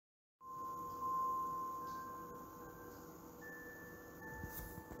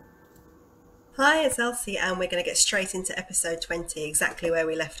Hi, it's Elsie, and we're going to get straight into episode 20, exactly where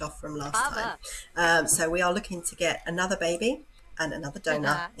we left off from last time. So, we are looking to get another baby and another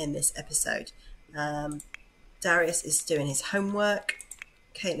donor in this episode. Darius is doing his homework,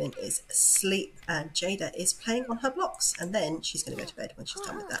 Caitlin is asleep, and Jada is playing on her blocks. And then she's going to go to bed when she's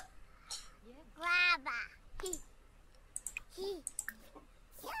done with that.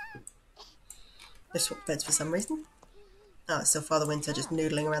 They swapped beds for some reason. Oh, it's still Father Winter just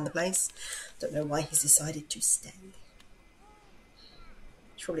noodling around the place. Don't know why he's decided to stay.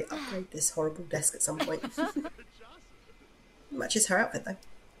 Should probably upgrade this horrible desk at some point. Matches her outfit though.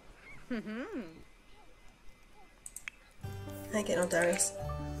 How you getting on, Darius?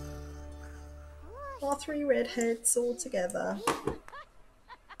 Our three redheads all together.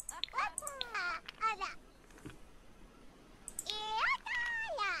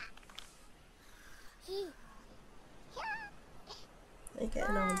 How you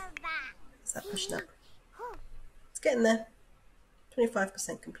getting on? Is that pushing up? It's getting there.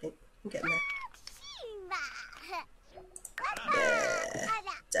 25% complete. I'm getting there. Yeah,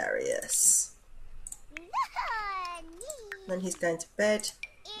 Darius. Then he's going to bed.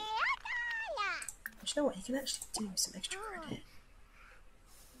 But you know what? He can actually do some extra credit.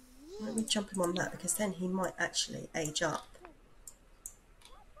 Let me jump him on that, because then he might actually age up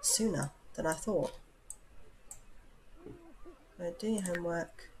sooner than I thought. So do your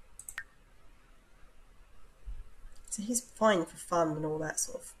homework. So he's fine for fun and all that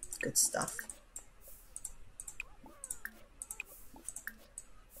sort of good stuff.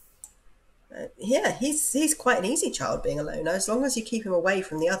 Yeah, he's quite an easy child being a loner. As long as you keep him away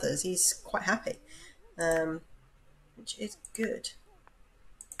from the others, he's quite happy, which is good.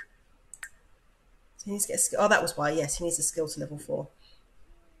 So he needs to get a skill. Oh, that was why. Yes, he needs a skill to level 4.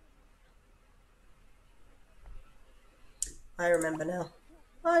 I remember now.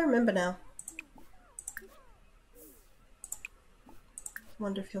 I remember now.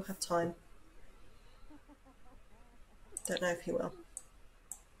 Wonder if he'll have time. Don't know if he will.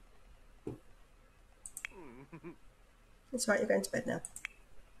 It's right, you're going to bed now.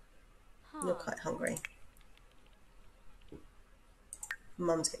 You're quite hungry.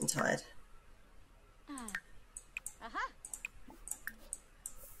 Mum's getting tired.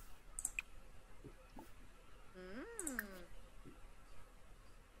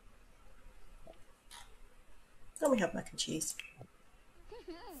 And we have mac and cheese.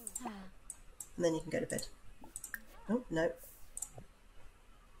 And then you can go to bed. Oh, no.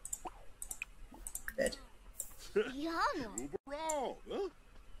 Bed.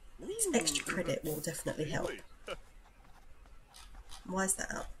 These extra credit will definitely help. Why is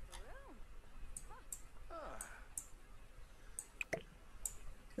that up? I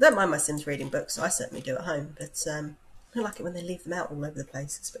don't mind my Sims reading books, so I certainly do at home, but I don't like it when they leave them out all over the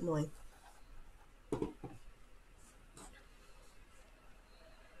place. It's a bit annoying.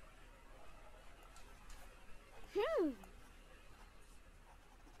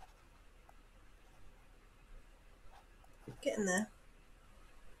 Getting there.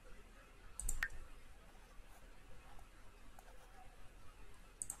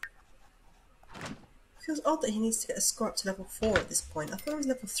 Feels odd that he needs to get a score up to level 4 at this point. I thought it was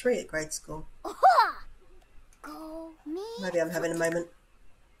level 3 at grade school. Maybe I'm having a moment.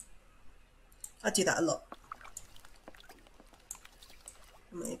 I do that a lot.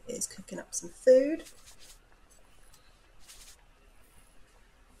 Maeve is cooking up some food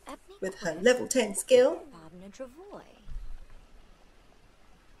with her level 10 skill.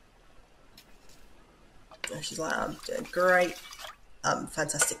 And she's like, I'm doing great. I'm a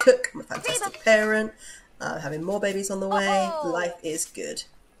fantastic cook. I'm a fantastic parent. Having more babies on the way. Life is good.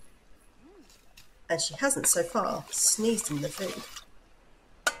 And she hasn't so far sneezed in the food.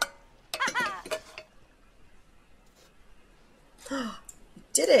 You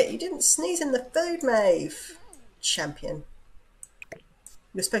did it! You didn't sneeze in the food, Maeve. Champion.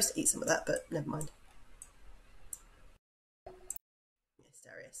 You're supposed to eat some of that, but never mind. Yes,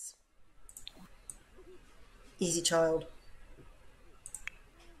 Darius. Easy child.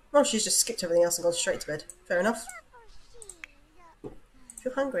 Oh, she's just skipped everything else and gone straight to bed. Fair enough. If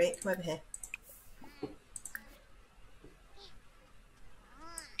you're hungry, come over here.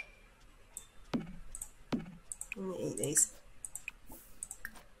 Let me eat these.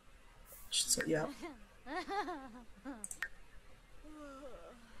 Should sort you out.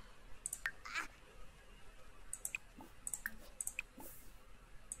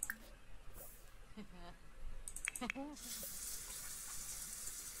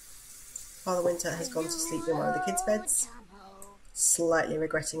 Father Winter has gone to sleep in one of the kids' beds. Slightly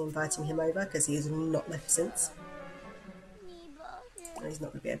regretting inviting him over because he has not left since. And he's not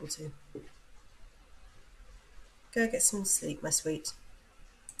going to be able to. Go get some sleep, my sweet.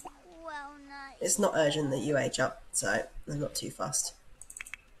 It's not urgent that you age up, so I'm not too fussed.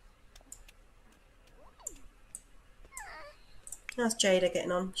 How's Jada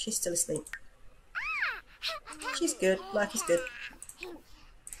getting on? She's still asleep. She's good. Life is good.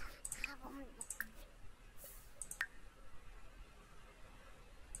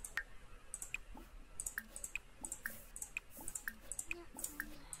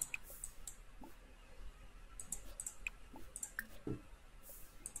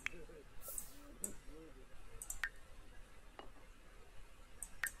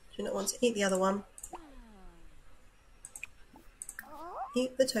 Do you not want to eat the other one?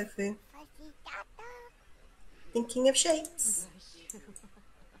 Eat the tofu. Thinking of shapes.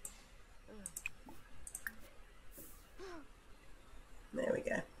 There we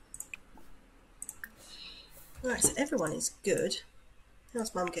go. Right, so everyone is good.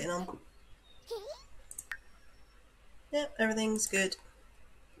 How's Mum getting on? Yep, everything's good.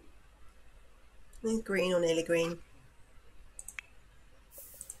 Green or nearly green.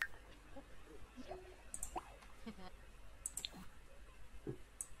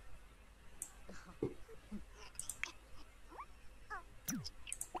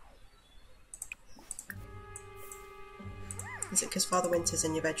 Is it because Father Winter's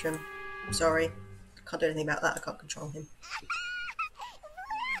in your bedroom? Sorry, I can't do anything about that. I can't control him.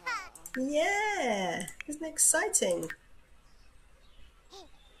 Yeah, isn't it exciting?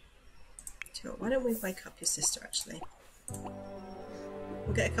 So why don't we wake up your sister, actually?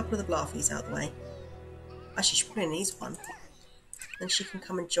 We'll get a couple of the Blarfies out of the way. Actually, she probably needs one. Then she can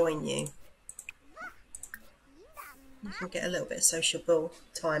come and join you. You can get a little bit of sociable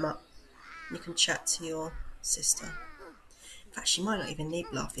time up. You can chat to your sister. In fact, she might not even need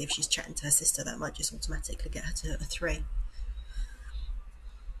Blarfy if she's chatting to her sister. That might just automatically get her to a 3.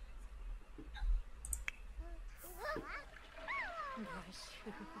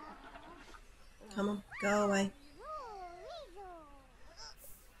 Come on, go away.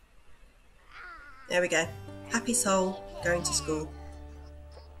 There we go. Happy soul going to school.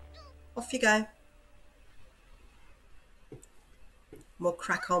 Off you go. We'll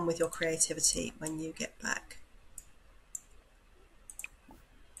crack on with your creativity when you get back.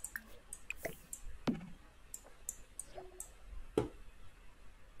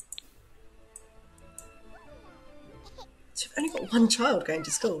 So you've only got one child going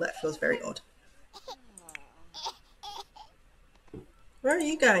to school. That feels very odd. Where are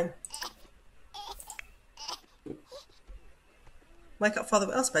you going? Wake up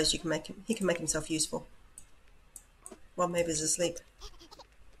Father. I suppose you can make him. He can make himself useful while Maeve is asleep.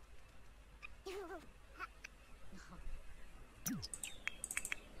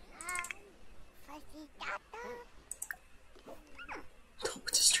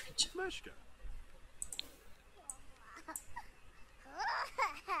 Talk to stranger.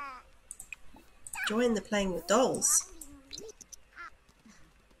 Join the playing with dolls.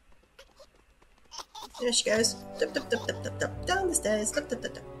 There she goes. Dup, dup, dup, dup, dup, dup, down the stairs. Dup, dup,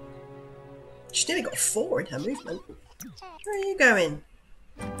 dup, dup. She's nearly got a 4 in her movement. Where are you going?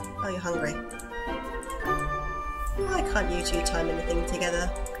 Oh, you're hungry. Why can't you two time anything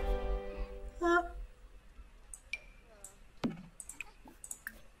together? Huh?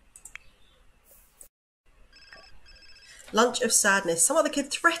 Lunch of sadness. Some other kid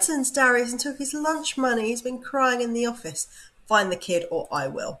threatened Darius and took his lunch money. He's been crying in the office. Find the kid or I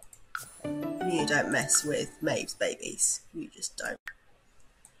will. You don't mess with Maeve's babies. You just don't.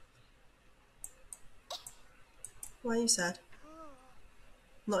 Why are you sad?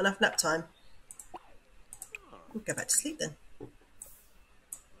 Not enough nap time? We'll go back to sleep then.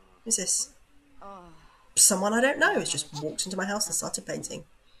 Who's this? Someone I don't know has just walked into my house and started painting.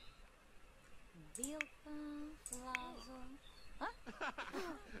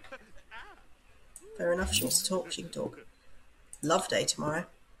 Fair enough, she wants to talk, she can talk. Love day tomorrow.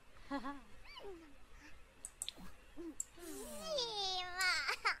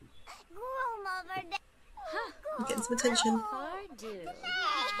 I'm getting some attention.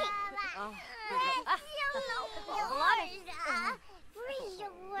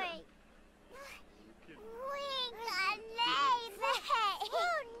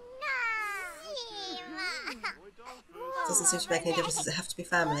 Doesn't seem to make any difference. Does it have to be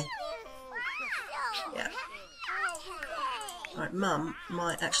family? Yeah. Alright, Mum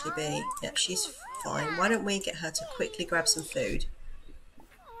might actually be... Yep, she's fine. Why don't we get her to quickly grab some food?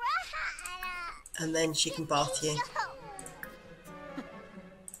 And then she can bath you.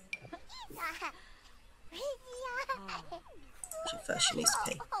 First she needs to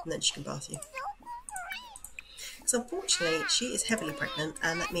pee, and then she can bath you. So unfortunately, she is heavily pregnant,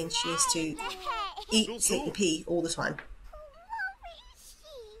 and that means she needs to eat, sleep, pee all the time.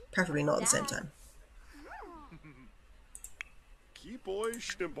 Preferably not at the same time.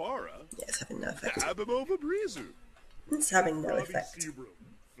 Yeah, it's having no effect. It's having no effect.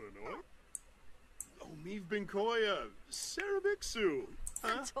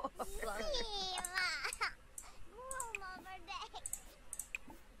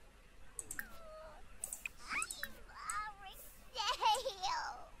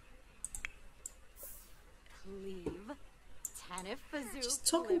 Just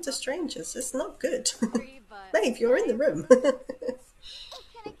talking to strangers is not good. Maeve, you're in the room.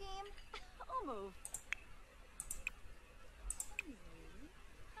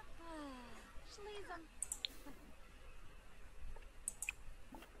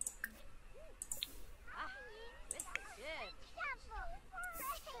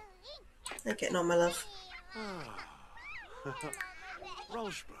 How you getting on, my love?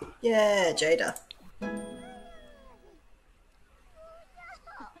 Yeah, Jada.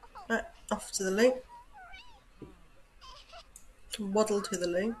 Right, off to the loo. Waddle to the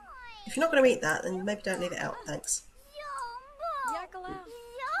loo. If you're not going to eat that, then maybe don't leave it out, thanks.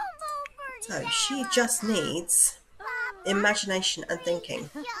 So, she just needs imagination and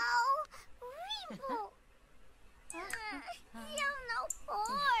thinking.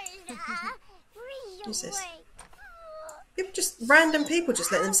 Who's this? People just, random people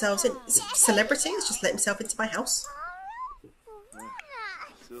just let themselves in. Celebrities just let themselves into my house.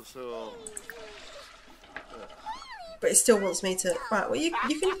 But it still wants me to... Right, well, you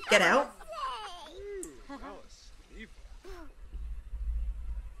can get out.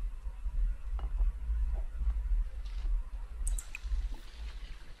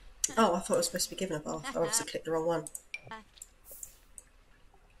 Oh, I thought I was supposed to be given a bath. I obviously clicked the wrong one.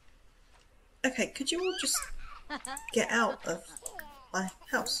 Okay, could you all just get out of my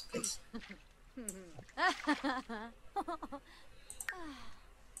house, please?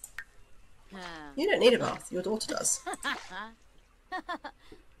 You don't need a bath, your daughter does.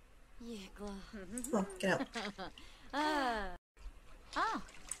 Come on, get out.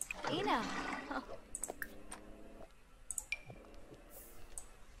 Ina.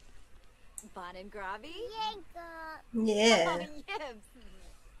 Bon and Grabby? Yeah.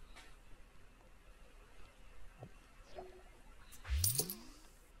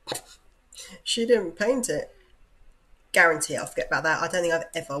 She didn't paint it. Guarantee I'll forget about that. I don't think I've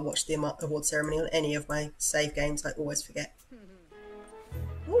ever watched the award ceremony on any of my save games. I always forget.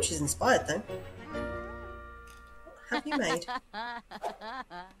 Oh, she's inspired though. What have you made?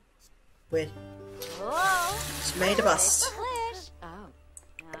 Weird. She made a bust.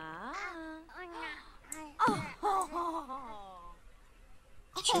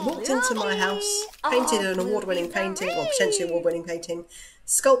 She walked into my house, painted an award-winning painting, or potentially award-winning painting,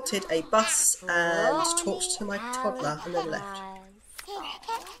 sculpted a bust, and talked to my toddler, and then left.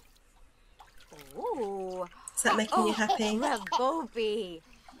 Is that making you happy?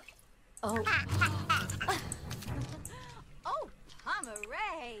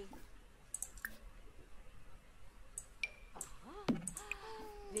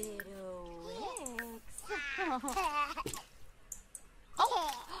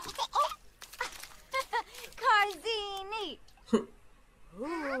 Carzini!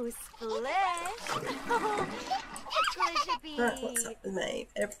 Ooh, splish! Right, what's up with Maeve?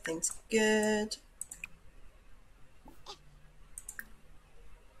 Everything's good.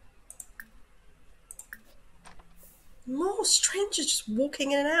 More strangers just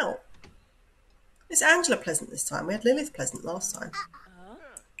walking in and out. Is Angela pleasant this time? We had Lilith pleasant last time.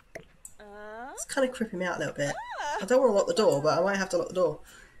 It's kind of creeping me out a little bit. I don't want to lock the door, but I might have to lock the door.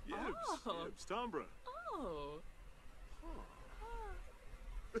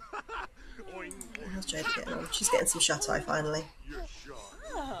 How's Jada getting on? She's getting some shut-eye finally.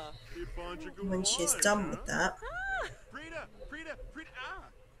 When she's done with that,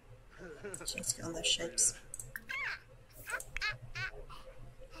 she has to get on those shapes.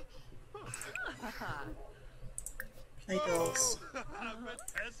 Play dolls.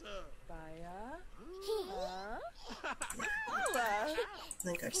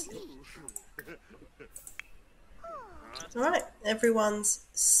 Then go to sleep. Alright, everyone's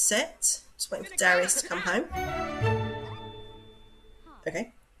set. Just waiting for Darius to come home.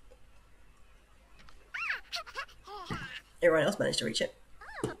 Okay. Everyone else managed to reach it.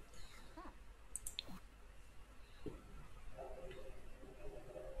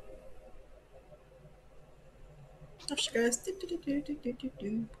 Off she goes. Do, do, do, do, do, do, do,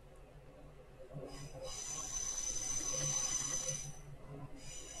 do.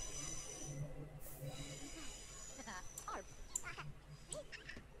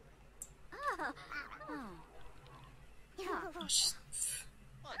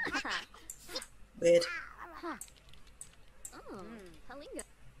 Weird.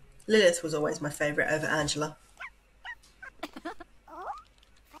 Lilith was always my favourite over Angela. Oh,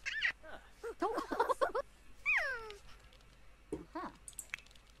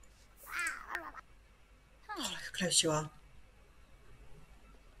 look how close you are.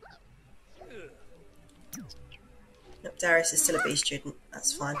 Nope, Darius is still a B student.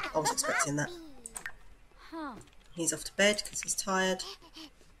 That's fine. I was expecting that. He's off to bed because he's tired.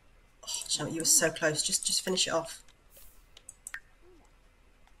 Oh, do you know what? You were so close. Just finish it off.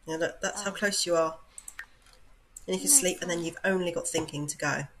 Yeah, look, that's how close you are. And you can sleep, and then you've only got thinking to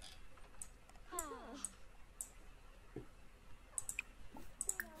go.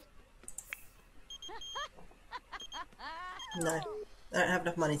 No, I don't have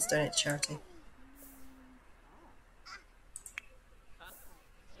enough money to donate to charity.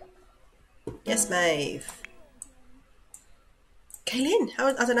 Yes, Maeve. Kaylin,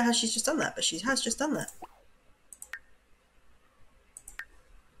 I don't know how she's just done that, but she has just done that.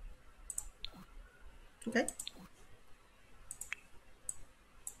 Okay.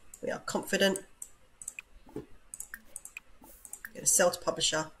 We are confident. We're going to sell to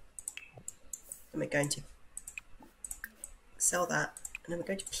publisher. And we're going to sell that. And then we're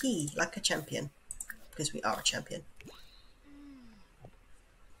going to pee like a champion. Because we are a champion.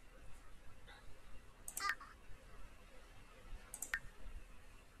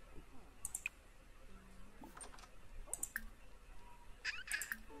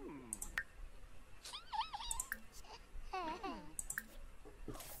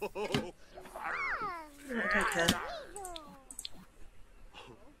 I don't care.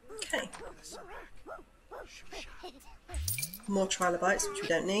 Okay. More trilobites, which we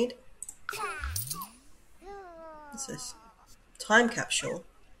don't need. What's this? Time capsule.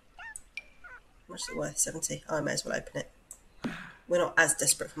 How much is it worth? 70. Oh, I may as well open it. We're not as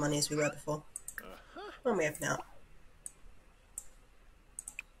desperate for money as we were before. When we open out.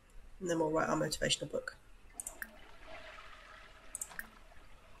 And then we'll write our motivational book.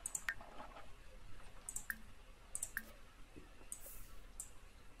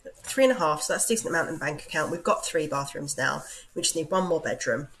 Three and a half, so that's a decent amount in bank account. We've got 3 bathrooms now. We just need 1 more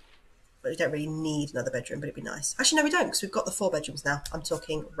bedroom. But we don't really need another bedroom, but it'd be nice. Actually, no, we don't, because we've got the 4 bedrooms now. I'm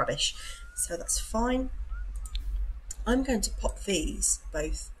talking rubbish. So that's fine. I'm going to pop these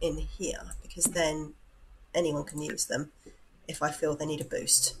both in here, because then anyone can use them if I feel they need a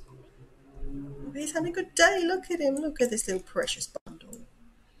boost. He's having a good day. Look at him. Look at this little precious bundle.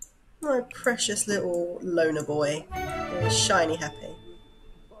 My precious little loner boy. He's shiny happy.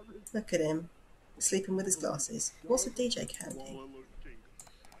 Look at him. Sleeping with his glasses. What's a DJ candy?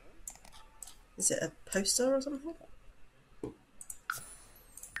 Is it a poster or something?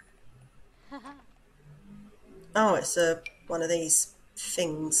 Oh, it's one of these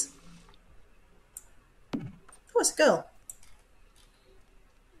things. Oh, it's a girl.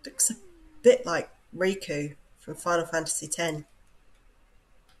 Looks a bit like Riku from Final Fantasy X.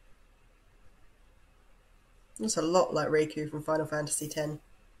 Looks a lot like Riku from Final Fantasy X.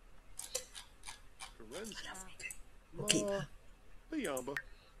 I love Riku. We'll keep her.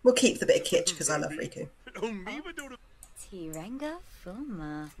 We'll keep the bit of kitsch because I love Riku.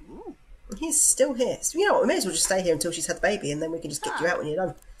 He's still here. So you know what, we may as well just stay here until she's had the baby and then we can just kick you out when you're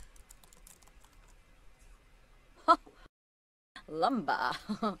done. Lumba.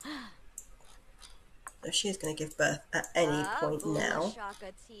 So she is going to give birth at any point now.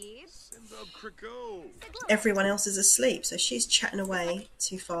 Everyone else is asleep, so she's chatting away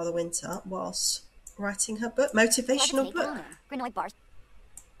to Father Winter whilst writing her book, motivational book.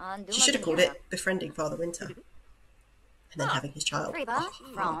 She should have called it Befriending Father Winter. And then having his child.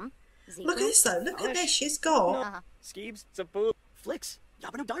 Oh. Look at this though, look at this, she's got...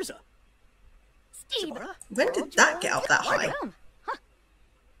 When did that get up that high?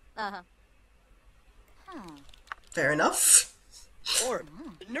 Fair enough. Or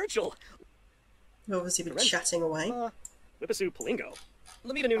Nurchel. We've obviously been chatting away. Lipisu Palingo.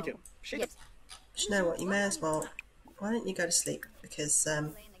 Lamita Nunkin. But you know what, you may as well... Why don't you go to sleep? Because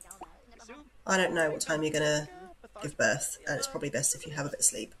I don't know what time you're going to give birth, and it's probably best if you have a bit of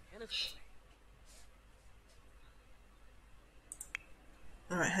sleep.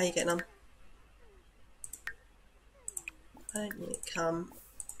 Alright, how are you getting on? Why don't you come,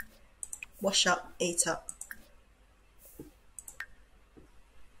 wash up, eat up,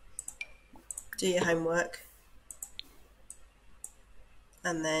 do your homework,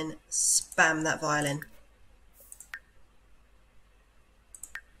 and then spam that violin.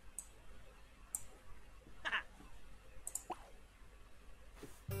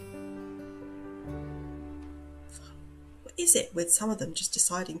 What is it with some of them just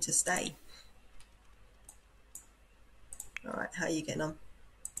deciding to stay? are you getting on?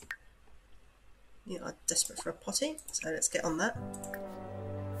 You are desperate for a potty, so let's get on that.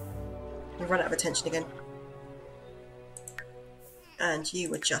 We've run out of attention again. And you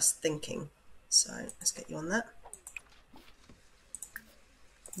were just thinking, so let's get you on that.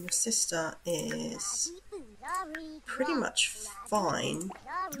 Your sister is pretty much fine.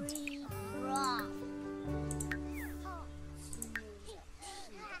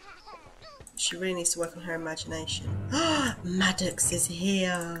 She really needs to work on her imagination. Maddox is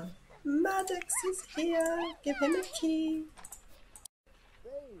here. Maddox is here. Give him a key.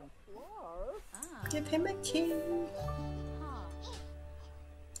 Give him a key.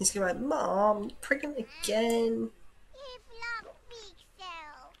 He's going to be like, Mom, you're pregnant again.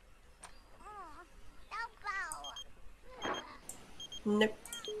 Nope.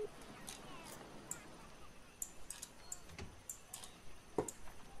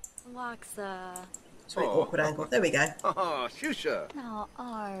 Loxa. It's a really awkward angle. There we go. Oh, Shusha. No,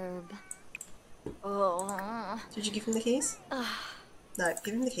 Arb. Oh. Did you give him the keys? No,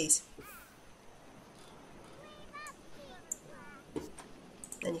 give him the keys.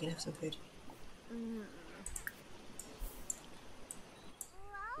 Then you can have some food.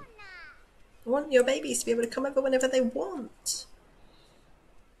 I want your babies to be able to come over whenever they want.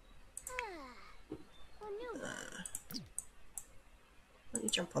 Why don't you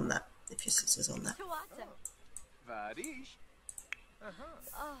jump on that if your sister's on that? Varish.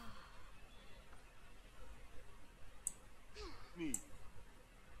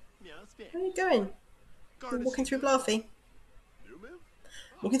 Where are you going? You're walking through Blarfy.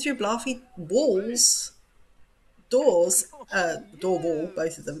 Walking through Blarfy walls, doors, door wall,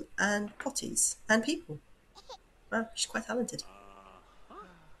 both of them, and potties, and people. Wow, she's quite talented.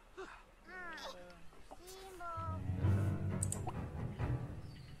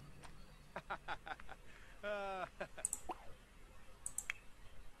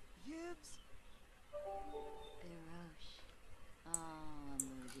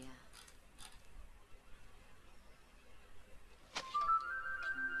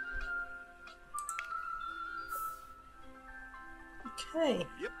 Okay.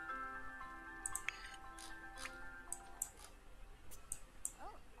 Yep.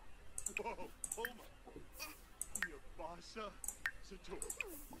 Whoa, hold on. Yabasa, Sato,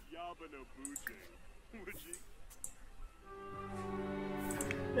 Yabana Buje, Wuji.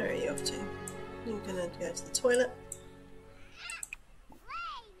 Where are you off to? You're gonna go to the toilet.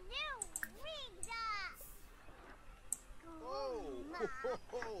 Oh, ho, ho,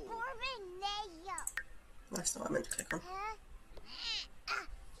 ho. That's not what I meant to click on.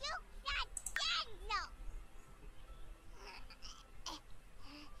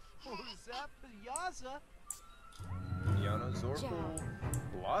 Yana Zorko,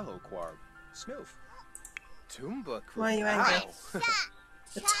 Blaho Quarb, Snoof, Tumba. Why are you angry?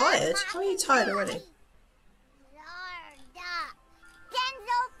 You're tired? How are you tired already?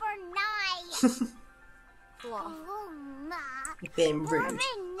 You're being rude. I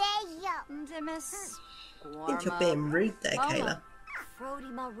think you're being rude there, Kayla.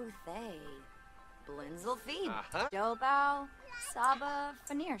 Frodima Ruthe. Blinzel Feed. Dobao. Saba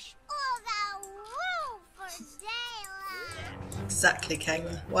Fanirsh. Exactly,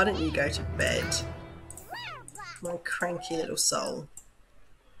 Kayla. Why don't you go to bed? My cranky little soul.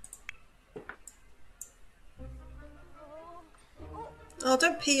 Oh,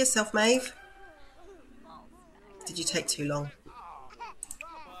 don't pee yourself, Maeve. Did you take too long?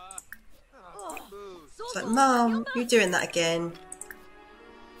 It's like, Mum, you're doing that again.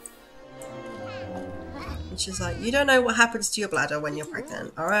 And she's like, you don't know what happens to your bladder when you're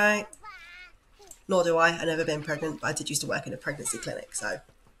pregnant, alright? Nor do I. I've never been pregnant, but I did used to work in a pregnancy clinic, so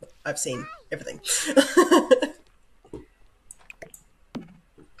I've seen everything.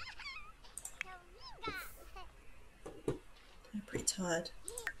 I'm pretty tired.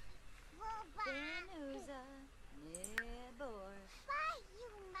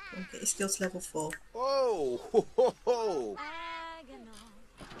 Get your skills to level 4. Oh, ho, ho, ho.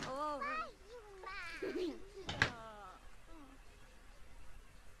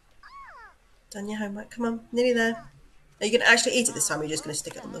 Done your homework. Come on, nearly there. Are you going to actually eat it this time, or are you just going to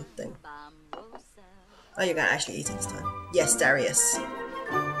stick it on the thing? Oh, you're going to actually eat it this time. Yes, Darius.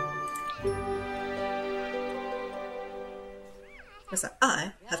 It's like,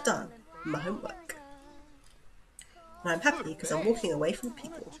 I have done my homework. And I'm happy because I'm walking away from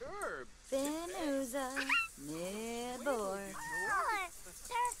people.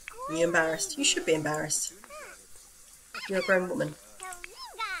 Are you embarrassed? You should be embarrassed. You're a grown woman.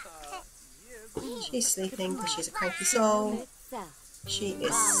 She's sleeping because she's a cranky soul. She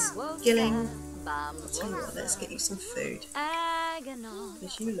is skilling. I'll tell you what, let's get you some food.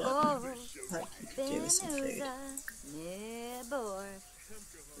 Because you look like you could do with some food.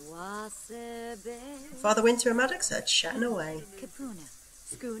 Father Winter and Maddox are chatting away.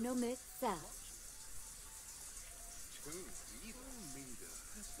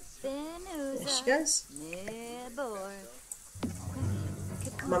 There she goes.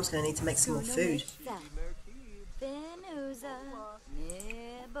 Mum's going to need to make some more food.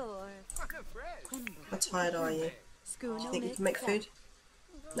 How tired are you? Do you think you can make food?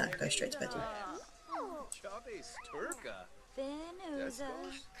 No, go straight to bed.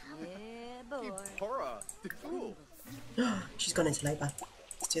 She's gone into labour.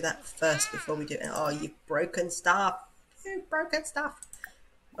 Let's do that first before we do it. Oh, you've broken stuff. You've broken stuff.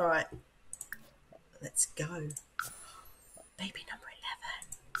 Alright. Let's go. Baby number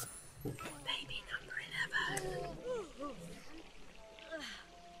 11. Baby number 11.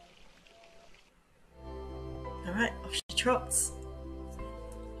 Alright, off she trots.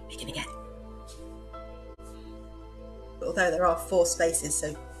 What are you going to get? Although there are 4 spaces,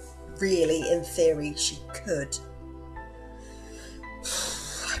 so really, in theory, she could.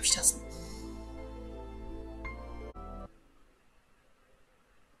 I hope she doesn't.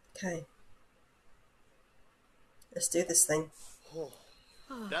 Okay. Let's do this thing.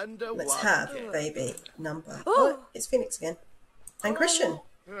 Let's have baby number. Oh, it's Phoenix again. And Christian.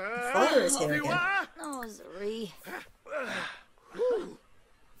 The father is here again.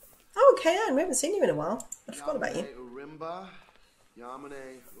 Oh, okay, Anne, we haven't seen you in a while. I forgot about you.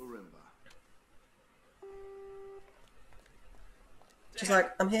 She's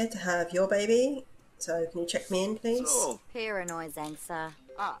like, I'm here to have your baby, so can you check me in, please? Paranoid Zangsa.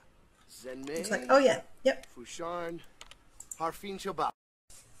 It's like, oh yeah, yep.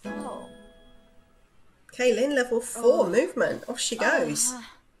 Oh. Kaylin, level 4 movement. Off she goes.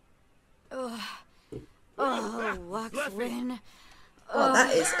 Waxwin. Oh,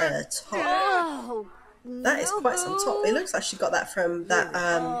 that is a top. That is quite some top. It looks like she got that from that,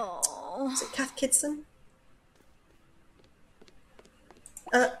 is it Kath Kidson?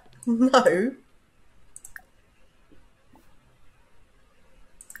 No.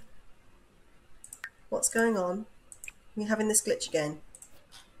 What's going on? Are we having this glitch again?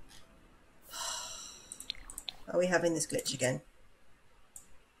 Are we having this glitch again?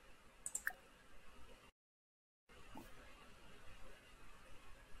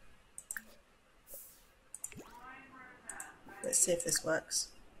 Let's see if this works.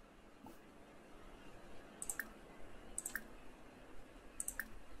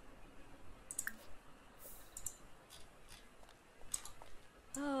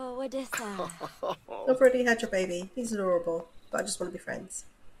 Oh, what is that? I've already had your baby. He's adorable, but I just want to be friends.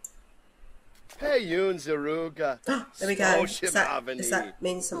 Hey, Yunzaruga. There we go. Does that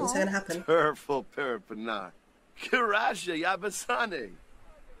mean something's going to happen? Purple Perpana. Kirasha Yabasani.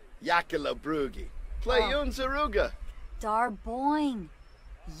 Yakila Brugi. Play Yunzaruga. Darboing.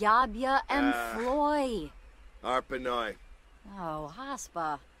 Yabya and Floy. Arpanoi. Oh,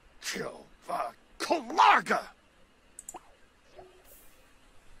 Haspa. Kilva Kolarga.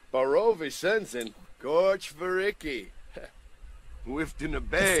 Barovi Sensen. Gorch Variki. Wiftin a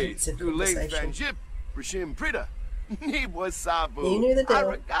bay. Du late Vanjip. Brishim Prida. Nibwa Sabu. You knew the deal.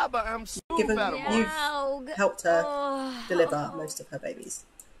 Aragaba am Given you've helped her deliver most of her babies.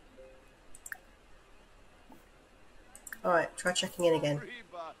 Alright, try checking in again.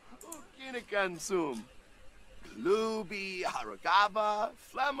 But you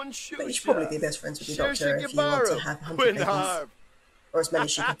should probably be best friends with your doctor if you want to have 100 babies. Or as many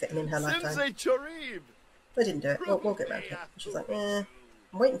as she can fit in her lifetime. I didn't do it. We'll get round to it. She's like, I'm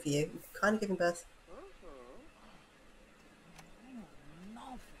waiting for you. You're kind of giving birth.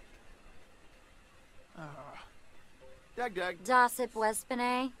 Dossip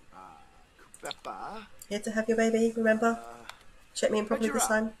Wespene. Here to have your baby, remember? Check me in properly this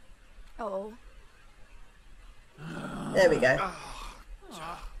time. Oh. There we go.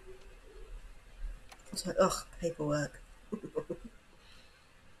 It's like, ugh, paperwork.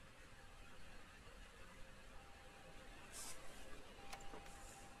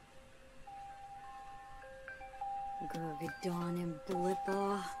 Gurgadon and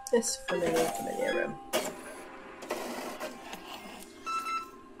Blippa. This familiar room.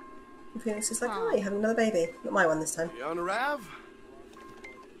 And Phoenix is like, oh, you're having another baby. Not my one this time. Yon Rav.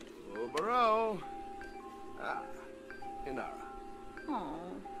 Obaro. Inara. Oh.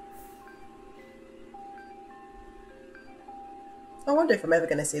 I wonder if I'm ever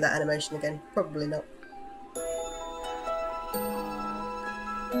going to see that animation again. Probably not.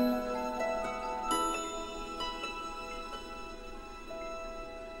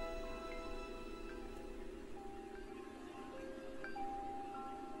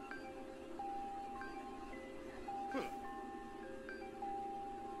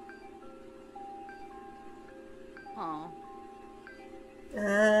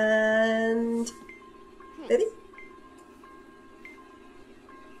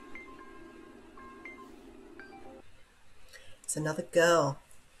 It's another girl.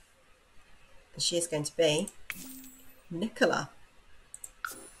 And she is going to be Nicola.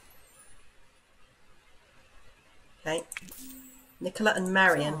 Okay. Nicola and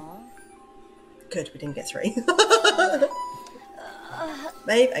Marion. Good, we didn't get 3.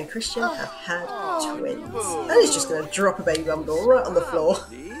 Maeve and Christian have had twins. And he's just going to drop a baby bundle right on the floor.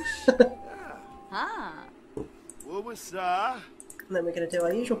 What was that? And then we're going to do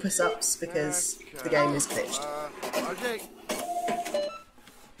our usual push-ups because the game is glitched. Okay.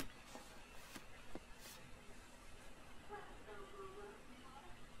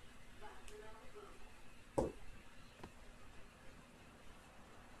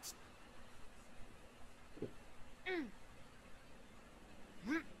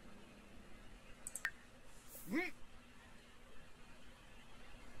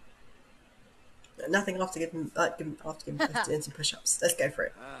 Nothing after giving doing some push-ups. Let's go for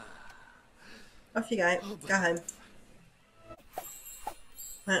it. Off you go. Go home.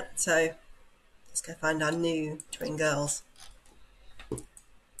 Right, so let's go find our new twin girls.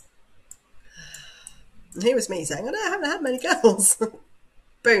 And here was me saying, I haven't had many girls.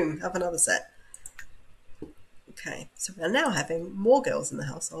 Boom, have another set. Okay, so we are now having more girls in the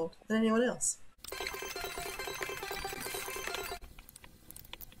household than anyone else.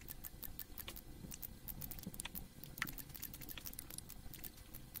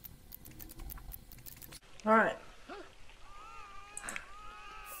 All right.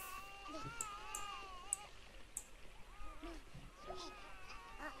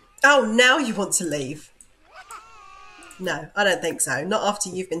 Oh, now you want to leave? No, I don't think so. Not after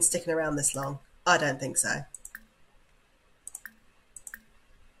you've been sticking around this long. I don't think so.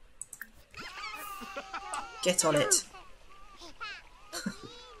 Get on it.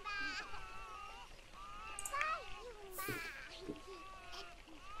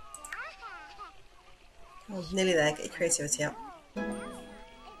 Oh, nearly there. Get your creativity up.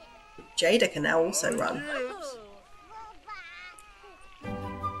 Jada can now also run.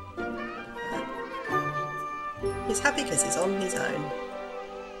 He's happy because he's on his own.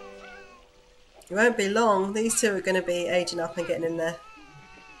 It won't be long. These two are going to be aging up and getting in there.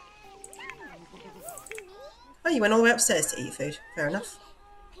 Oh, you went all the way upstairs to eat food. Fair enough.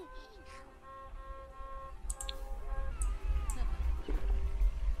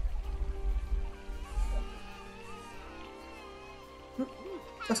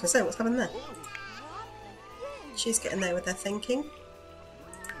 I was going to say, what's happened there? She's getting there with her thinking.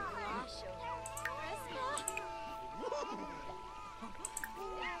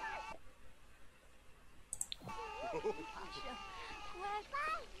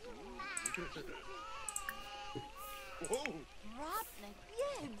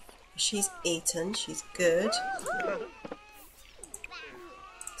 She's eaten, she's good.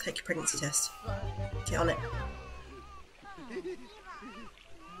 Take your pregnancy test. Get on it.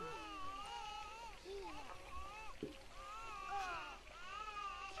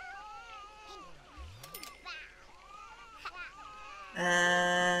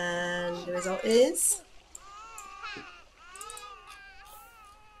 And the result is...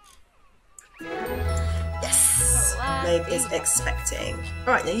 Yes! Maeve is expecting.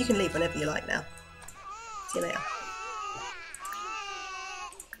 Alright, now you can leave whenever you like now. See you later.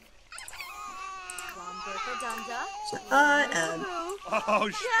 So I am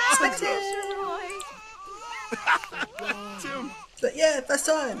expecting. But yeah, first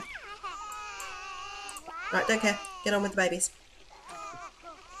time. Right, don't care. Get on with the babies.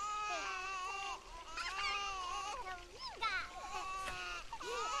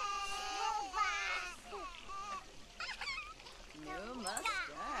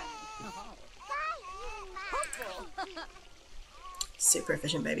 Super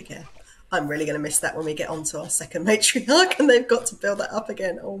efficient baby care. I'm really going to miss that when we get onto our second matriarch and they've got to build that up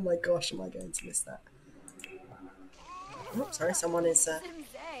again. Oh my gosh, am I going to miss that? Oh, sorry, someone is...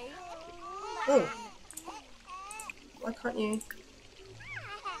 Oh. Why can't you...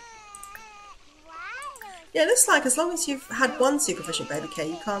 Yeah, it looks like as long as you've had one super efficient baby care,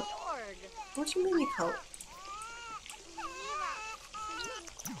 you can't... What do you mean you can't?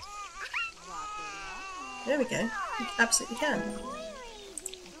 There we go. You absolutely can.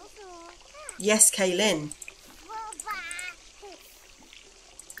 Yes, Kaylin.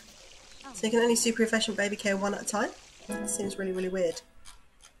 So you can only super efficient baby care one at a time? That seems really, really weird.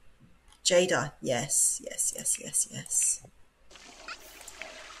 Jada. Yes, yes, yes, yes, yes.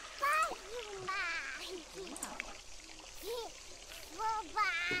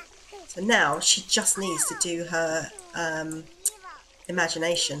 So now she just needs to do her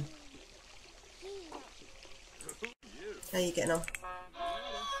imagination. How are you getting on?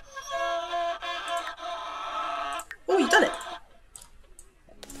 Oh, you've done it.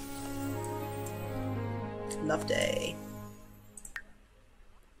 Lovely.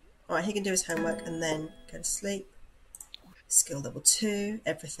 Alright, he can do his homework and then go to sleep. Skill level 2.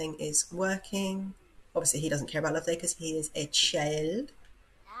 Everything is working. Obviously, he doesn't care about Loveday because he is a child.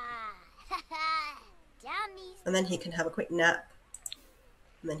 And then he can have a quick nap.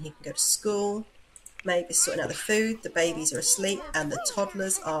 And then he can go to school. Maeve is sorting out the food. The babies are asleep and the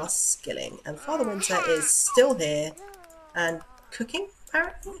toddlers are skilling. And Father Winter is still here and cooking,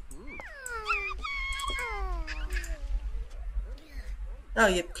 apparently. Oh,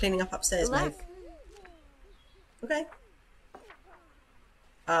 you're cleaning up upstairs, Maeve. Okay.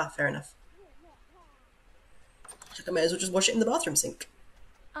 Ah, fair enough. I may as well just wash it in the bathroom sink.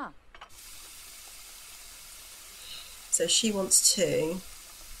 Oh. So she wants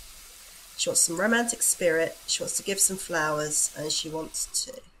some romantic spirit, she wants to give some flowers, and she wants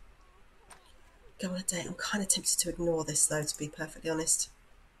to go on a date. I'm kind of tempted to ignore this, though, to be perfectly honest.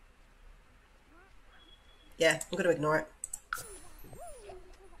 Yeah, I'm going to ignore it.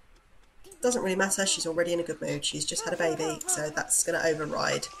 Doesn't really matter, she's already in a good mood. She's just had a baby, so that's going to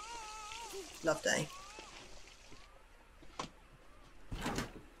override Loveday.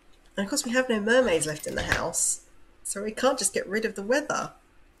 And of course we have no mermaids left in the house, so we can't just get rid of the weather.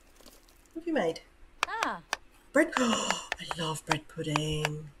 What have you made? Bread. Oh, I love bread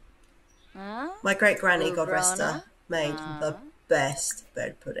pudding. My great granny, God rest her, made the best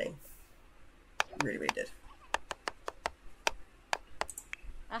bread pudding. Really, really did.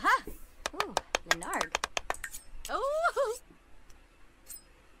 Aha! Ooh, Leonard. Oh!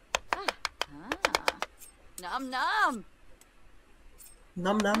 Nom nom!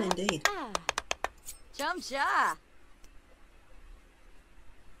 Num num indeed. Chum cha!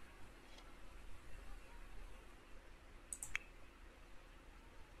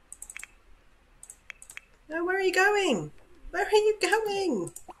 No, where are you going? Where are you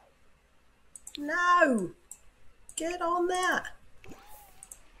going? No! Get on that!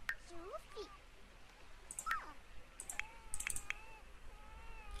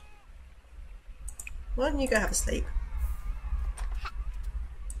 Why don't you go have a sleep?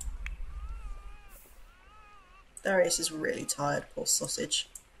 Darius is really tired, poor sausage.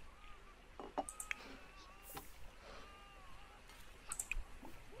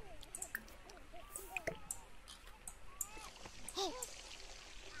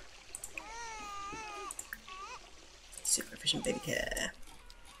 Super efficient baby care.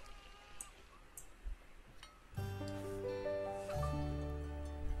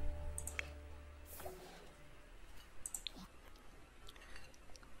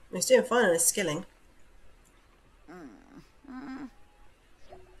 He's doing fine on his skilling.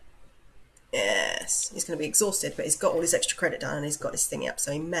 Yes, he's going to be exhausted, but he's got all his extra credit done and he's got his thingy up,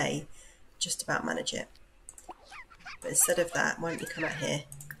 so he may just about manage it. But instead of that, why don't you come out here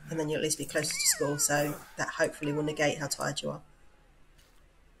and then you'll at least be closer to school, so that hopefully will negate how tired you are.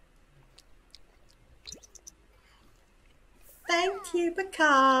 Thank you,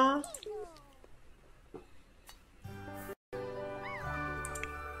 Bakar.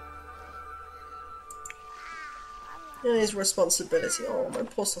 And his responsibility. Oh, my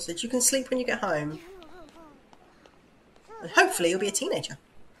poor sausage. You can sleep when you get home. And hopefully you'll be a teenager.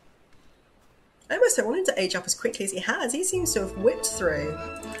 I almost don't want him to age up as quickly as he has. He seems to have whipped through.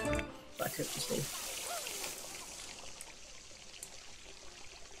 That could just be.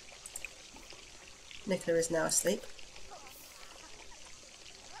 Nicola is now asleep.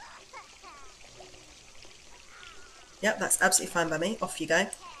 Yep, that's absolutely fine by me. Off you go.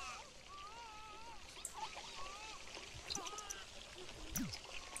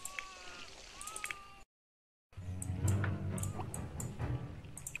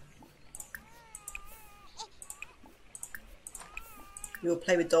 You will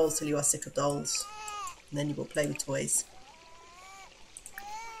play with dolls till you are sick of dolls. And then you will play with toys.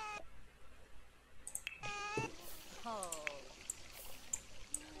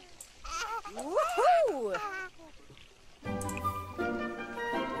 Woohoo!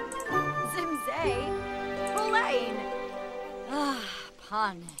 Zimzay! Tulane! Ah,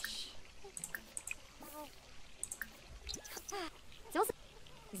 punish.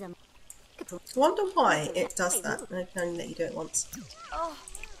 I wonder why it does that. I can only let you do it once.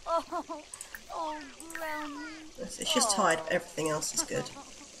 Granny. It's just tired, but everything else is good.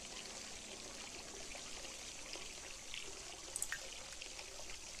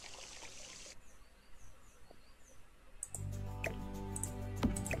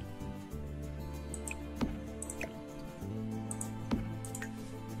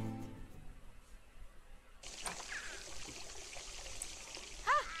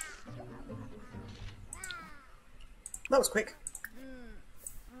 That was quick.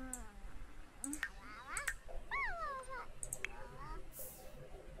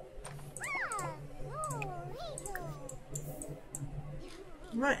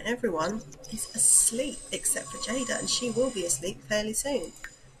 Right, everyone is asleep except for Jada, and she will be asleep fairly soon.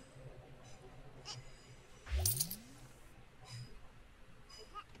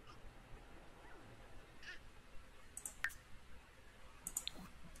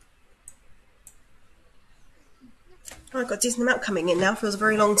 Oh, I've got a decent amount coming in now. Feels a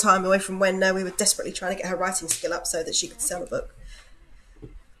very long time away from when we were desperately trying to get her writing skill up so that she could sell a book.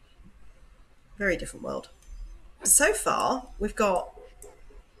 Very different world. So far, we've got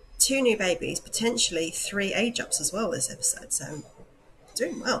 2 new babies, potentially 3 age ups as well this episode. So,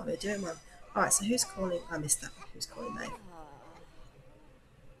 doing well. We're doing well. All right. So who's calling? I missed that one. Who's calling Maeve?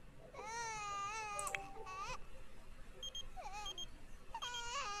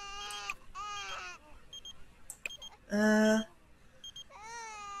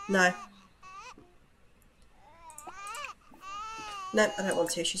 No. No, I don't want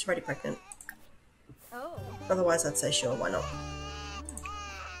to. She's already pregnant. Oh. Otherwise, I'd say sure. Why not?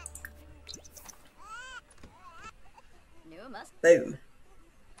 New must. Boom.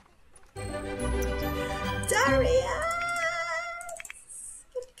 Darius!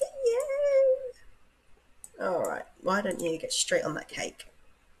 Look at you! Alright, why don't you get straight on that cake?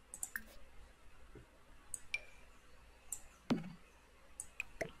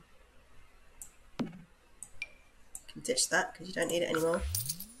 You can ditch that because you don't need it anymore.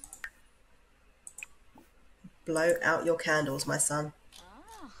 Blow out your candles, my son.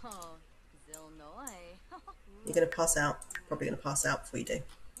 Oh. Zilnoy. You're going to pass out. Probably going to pass out before you do.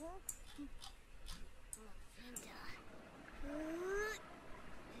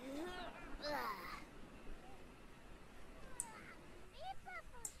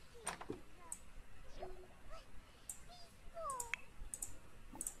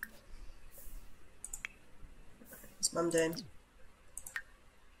 What's Mum doing?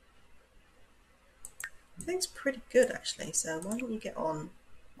 I think it's pretty good actually, so why don't you get on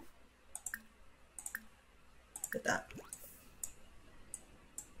with that?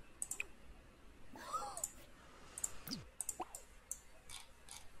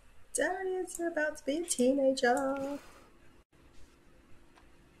 Darius, you're about to be a teenager.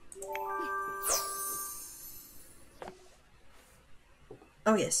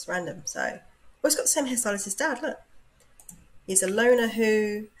 Oh yes, random. So, well, he's got the same hairstyle as his dad. Look, he's a loner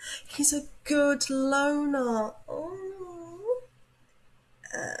who. He's a good loner. Oh.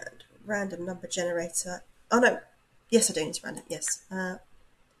 And random number generator. Oh no, yes, I do need to random. Yes,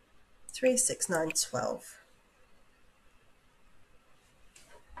 3, 6, 9, 12.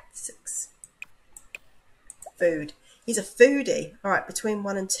 6. Food. He's a foodie. All right, between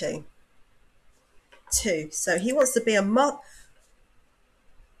 1 and 2. 2. So he wants to be a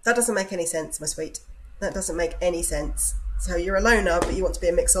That doesn't make any sense, my sweet. That doesn't make any sense. So you're a loner, but you want to be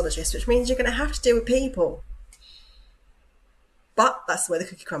a mixologist, which means you're going to have to deal with people. But that's the way the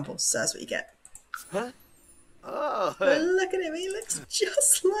cookie crumbles, so that's what you get. Huh? Oh, Look at him. He looks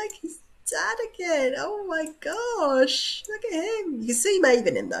just like his dad again. Oh my gosh. Look at him. You can see Maeve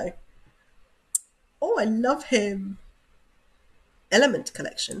in him, though. Oh, I love him. Element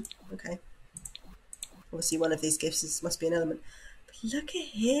collection. Okay. Obviously, one of these gifts must be an element. But look at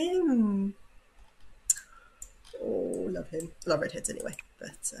him. Oh, love him. I love redheads anyway.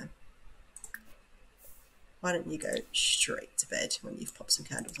 But why don't you go straight to bed when you've popped some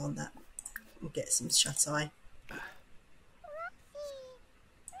candles on that and get some shut-eye.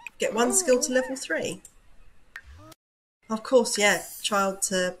 Get 1 skill to level 3. Of course, yeah. Child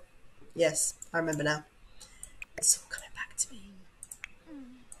to... Yes, I remember now. It's all coming back to me.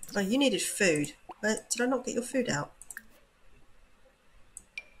 Oh, you needed food. But did I not get your food out?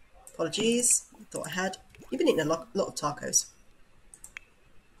 Apologies. I thought I had. You've been eating a lot of tacos.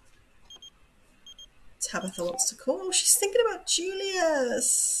 Tabitha wants to call. Oh, she's thinking about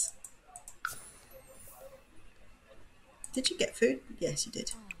Julius. Did you get food? Yes, you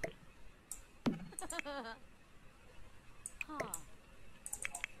did.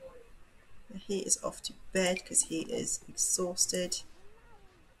 He is off to bed because he is exhausted.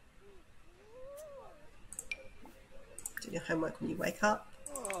 Do your homework when you wake up.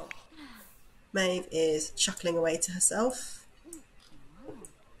 Maeve is chuckling away to herself.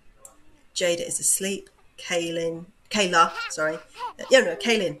 Jada is asleep. Kaylin,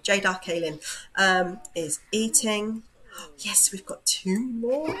 is eating. Yes, we've got 2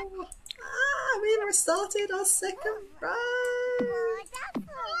 more. We've started our second row.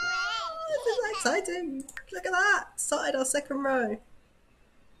 This is exciting. Look at that. Started our second row.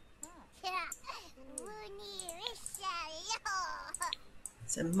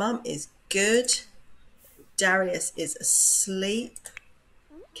 So Mum is good. Darius is asleep.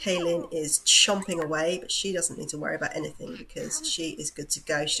 Kaylin is chomping away, but she doesn't need to worry about anything because she is good to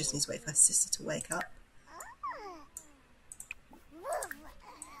go. She just needs to wait for her sister to wake up.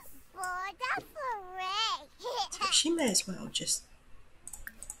 So she may as well just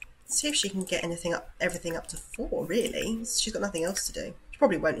see if she can get everything up to 4, really. She's got nothing else to do. She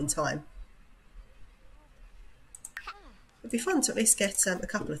probably won't in time. It'd be fun to at least get a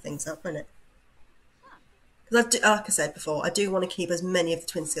couple of things up, wouldn't it? Because like I said before, I do want to keep as many of the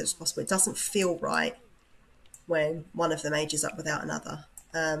twin skills as possible. It doesn't feel right when one of them ages up without another.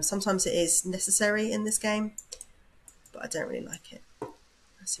 Sometimes it is necessary in this game, but I don't really like it.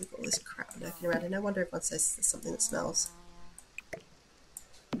 I see we've got all this crap lurking around, and no wonder everyone says there's something that smells.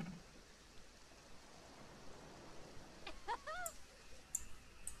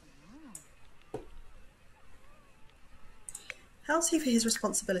 How's he for his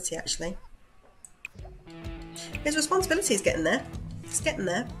responsibility, actually? His responsibility is getting there. It's getting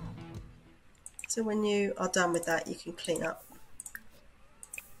there. So when you are done with that, you can clean up.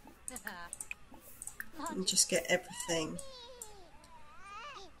 And just get everything.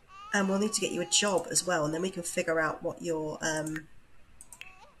 And we'll need to get you a job as well, and then we can figure out what your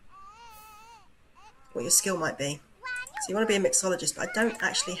skill might be. So you want to be a mixologist, but I don't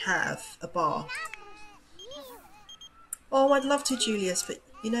actually have a bar. Oh, I'd love to, Julius, but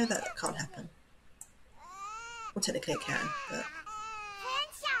you know that can't happen. Well, technically it can, but...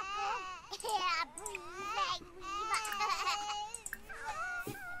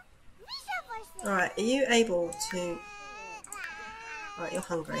 Alright, are you able to... Alright, you're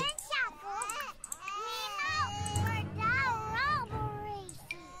hungry.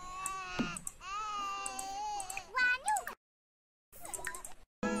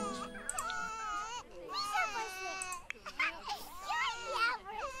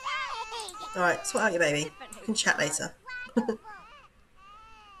 Alright, sort out your baby. We can chat later.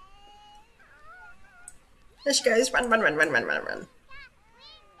 There she goes. Run, run, run, run, run, run, run.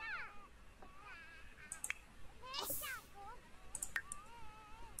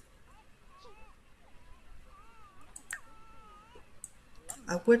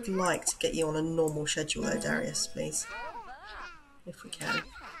 I would like to get you on a normal schedule though, Darius, please. If we can.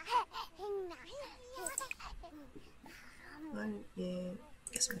 Why don't you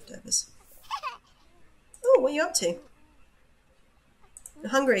get some leftovers? Oh, what are you up to?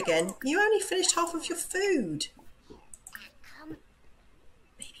 You're hungry again? You only finished half of your food.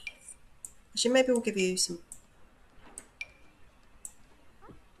 Actually, maybe we'll give you some...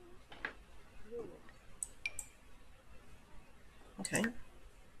 Okay.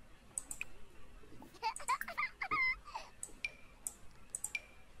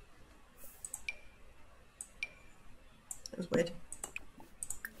 That was weird.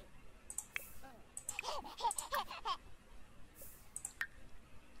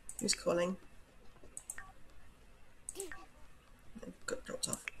 Who's calling? Got dropped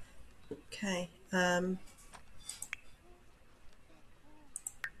off. Okay. Oh,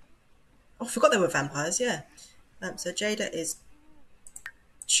 I forgot there were vampires, yeah. So Jada is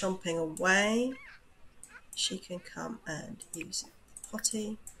chomping away. She can come and use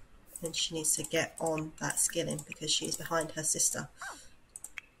potty. And she needs to get on that skilling because she's behind her sister.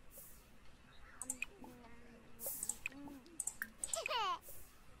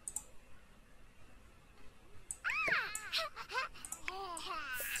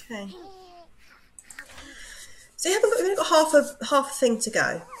 Okay. So we've only got half a thing to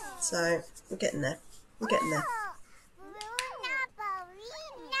go. So we're getting there. We're getting there.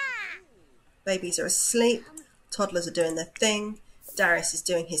 Babies are asleep. Toddlers are doing their thing. Darius is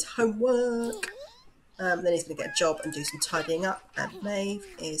doing his homework. Then he's going to get a job and do some tidying up. And Maeve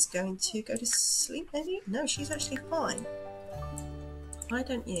is going to go to sleep, maybe? No, she's actually fine. Why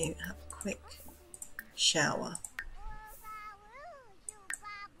don't you have a quick shower?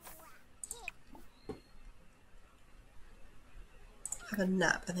 Have a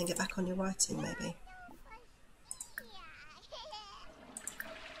nap and then get back on your writing, maybe.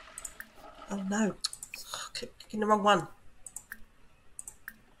 Oh no, clicking the wrong one.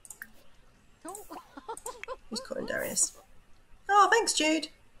 Who's calling Darius? Oh, thanks, Jude.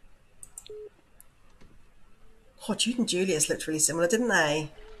 Oh, Jude and Julius looked really similar, didn't they? I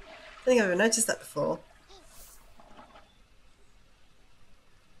don't think I've ever noticed that before.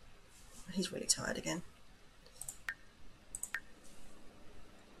 He's really tired again.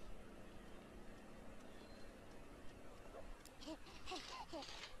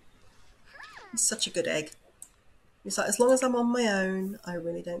 He's such a good egg. He's like, as long as I'm on my own, I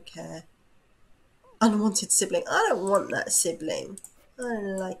really don't care. Unwanted sibling. I don't want that sibling. I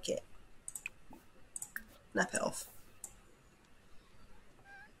don't like it. Nap it off.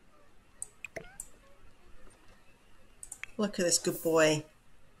 Look at this good boy.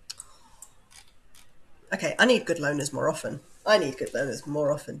 Okay, I need good loners more often. I need good loners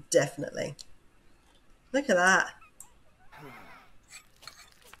more often, definitely. Look at that.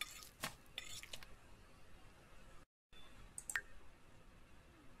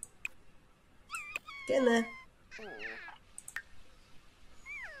 Get in there.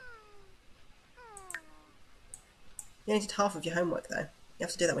 You only did half of your homework though. You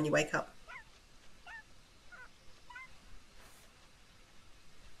have to do that when you wake up.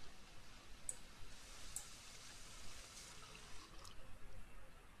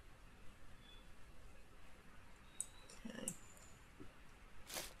 Okay.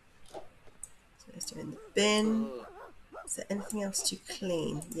 So let's do it in the bin. Is there anything else to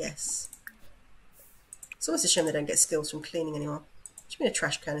clean? Yes. It's always a shame they don't get skills from cleaning anymore. What do you mean a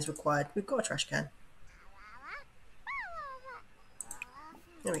trash can is required? We've got a trash can.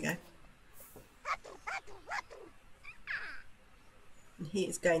 There we go. And he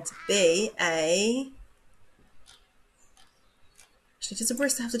is going to be a... Actually, does a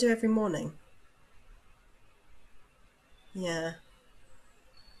barista have to do every morning? Yeah.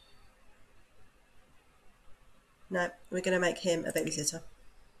 No, we're going to make him a babysitter.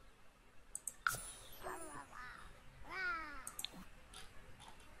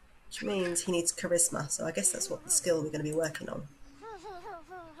 Which means he needs charisma, so I guess that's what the skill we're going to be working on.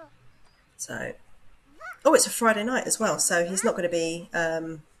 So, oh, it's a Friday night as well, so he's not going to be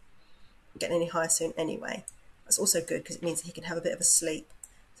getting any higher soon anyway. That's also good because it means he can have a bit of a sleep.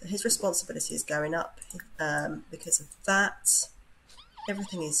 So his responsibility is going up because of that.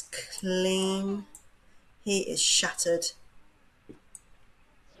 Everything is clean. He is shattered.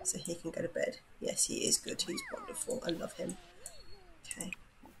 So he can go to bed. Yes, he is good. He's wonderful. I love him. Okay.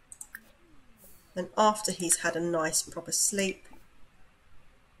 Then after he's had a nice proper sleep,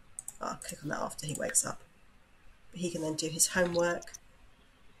 I'll click on that after he wakes up. But he can then do his homework.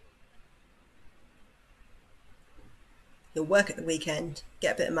 He'll work at the weekend,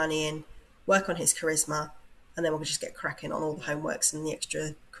 get a bit of money in, work on his charisma, and then we'll just get cracking on all the homeworks and the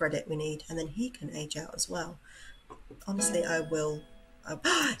extra credit we need. And then he can age out as well. Honestly, I will...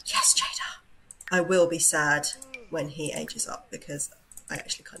 yes, Jada! I will be sad when he ages up because I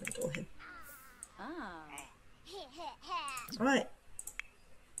actually kind of adore him. Right.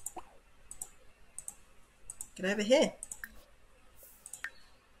 Get over here.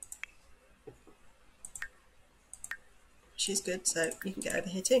 She's good, so you can get over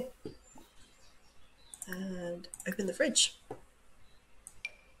here too. And open the fridge.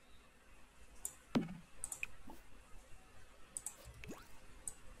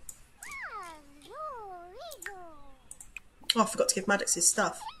 Oh, I forgot to give Maddox his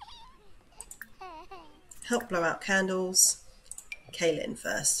stuff. Help blow out candles. Kaylin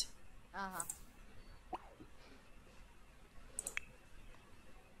first.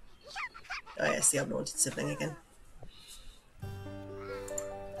 Oh yes, the unwanted sibling again.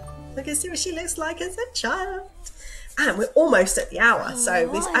 Look and see what she looks like as a child. And we're almost at the hour, so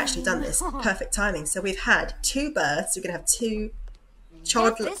we've actually done this. Perfect timing. So we've had 2 births. We're going to have 2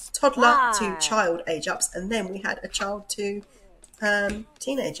 toddler to child age ups, and then we had a child to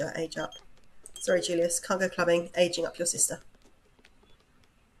teenager age up. Sorry, Julius, can't go clubbing. Aging up your sister.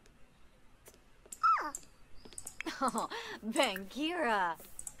 Oh, Bankira.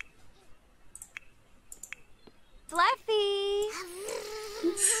 Fluffy.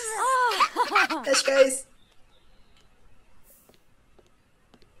 Oh. There she goes.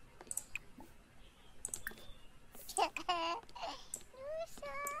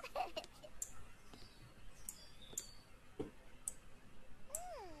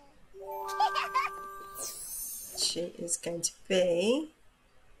 She is going to be...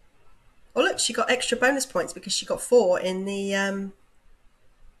 Oh look, she got extra bonus points because she got 4 in the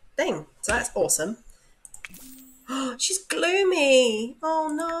thing. So that's awesome. Oh, she's gloomy. Oh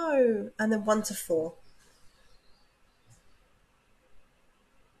no. And then 1 to 4.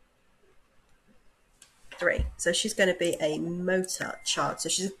 Three. So she's going to be a motor child. So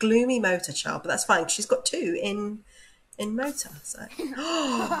she's a gloomy motor child, but that's fine. She's got 2 in motor. So,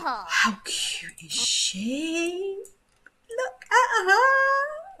 oh, how cute is she? Look at her.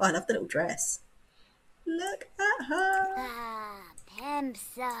 Oh, I love the little dress. Look at her.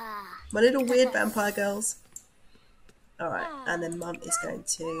 Pemsa. My little weird vampire girls. All right, and then Mum is going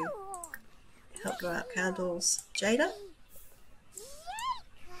to help blow out candles. Jada?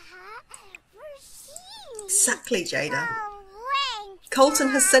 Exactly, Jada. Colton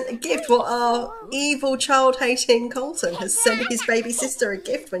has sent a gift. Well, our evil child-hating Colton has sent his baby sister a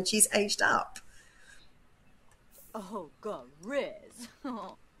gift when she's aged up. Oh, God, Riz.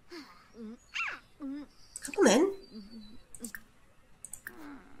 Come on then.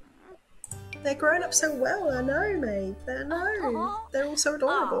 They're growing up so well. I know, Maeve. I know. They're all so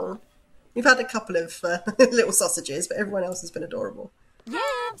adorable. We've had a couple of little sausages, but everyone else has been adorable.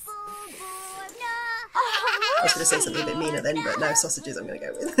 Yes. I was going to say something a bit meaner then, but no, sausages I'm going to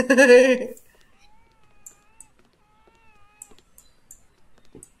go with.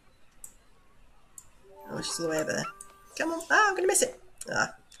 Oh, she's all the way over there. Come on. Ah, I'm going to miss it.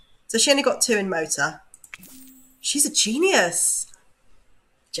 Ah. So she only got 2 in motor. She's a genius.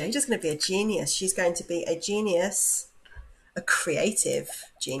 Jada's going to be a genius. She's going to be a genius, a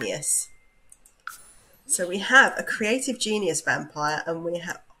creative genius. So we have a creative genius vampire, and we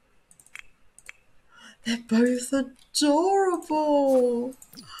have... They're both adorable.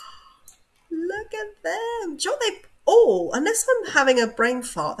 Look at them. Do you know what they've all, unless I'm having a brain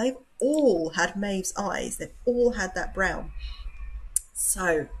fart, they've all had Maeve's eyes. They've all had that brown.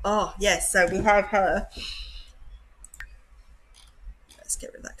 So, oh, yes, so we have her. Let's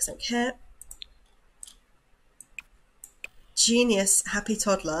get rid of that because I don't care. Genius, happy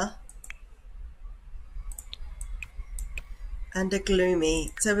toddler. And a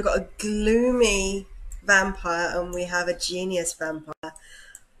gloomy. So we've got a gloomy vampire and we have a genius vampire.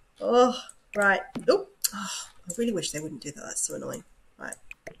 Oh, right. Oh, I really wish they wouldn't do that. That's so annoying. Right,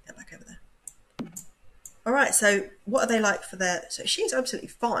 get back over there. All right, so what are they like for their... So she's absolutely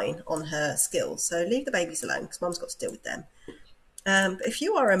fine on her skills. So leave the babies alone because Mum's got to deal with them. But if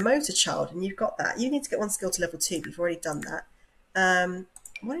you are a motor child and you've got that, you need to get one skill to level 2. But you've already done that.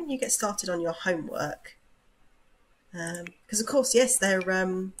 Why don't you get started on your homework? Because of course, yes, they're...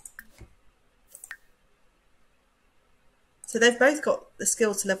 So they've both got the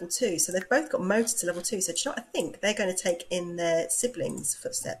skill to level 2. So they've both got motor to level 2. So do you know what I think? They're going to take in their siblings'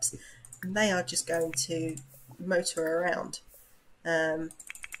 footsteps. And they are just going to motor around.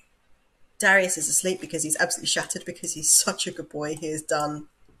 Darius is asleep because he's absolutely shattered because he's such a good boy. He has done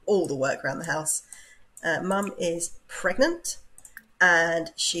all the work around the house. Mum is pregnant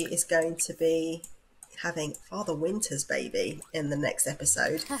and she is going to be having Father Winter's baby in the next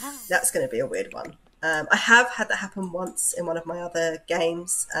episode. That's going to be a weird one. I have had that happen once in one of my other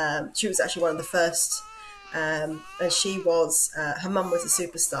games. She was actually one of the first, and she was her mum was a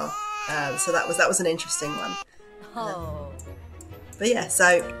superstar, so that was an interesting one. But yeah,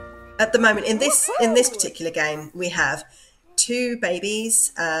 so at the moment in this particular game we have 2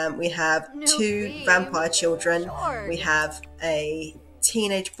 babies, we have 2 vampire children, we have a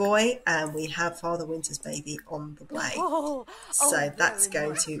teenage boy, and we have Father Winter's baby on the way. So that's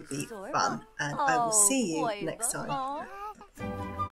going to be fun, and I will see you next time.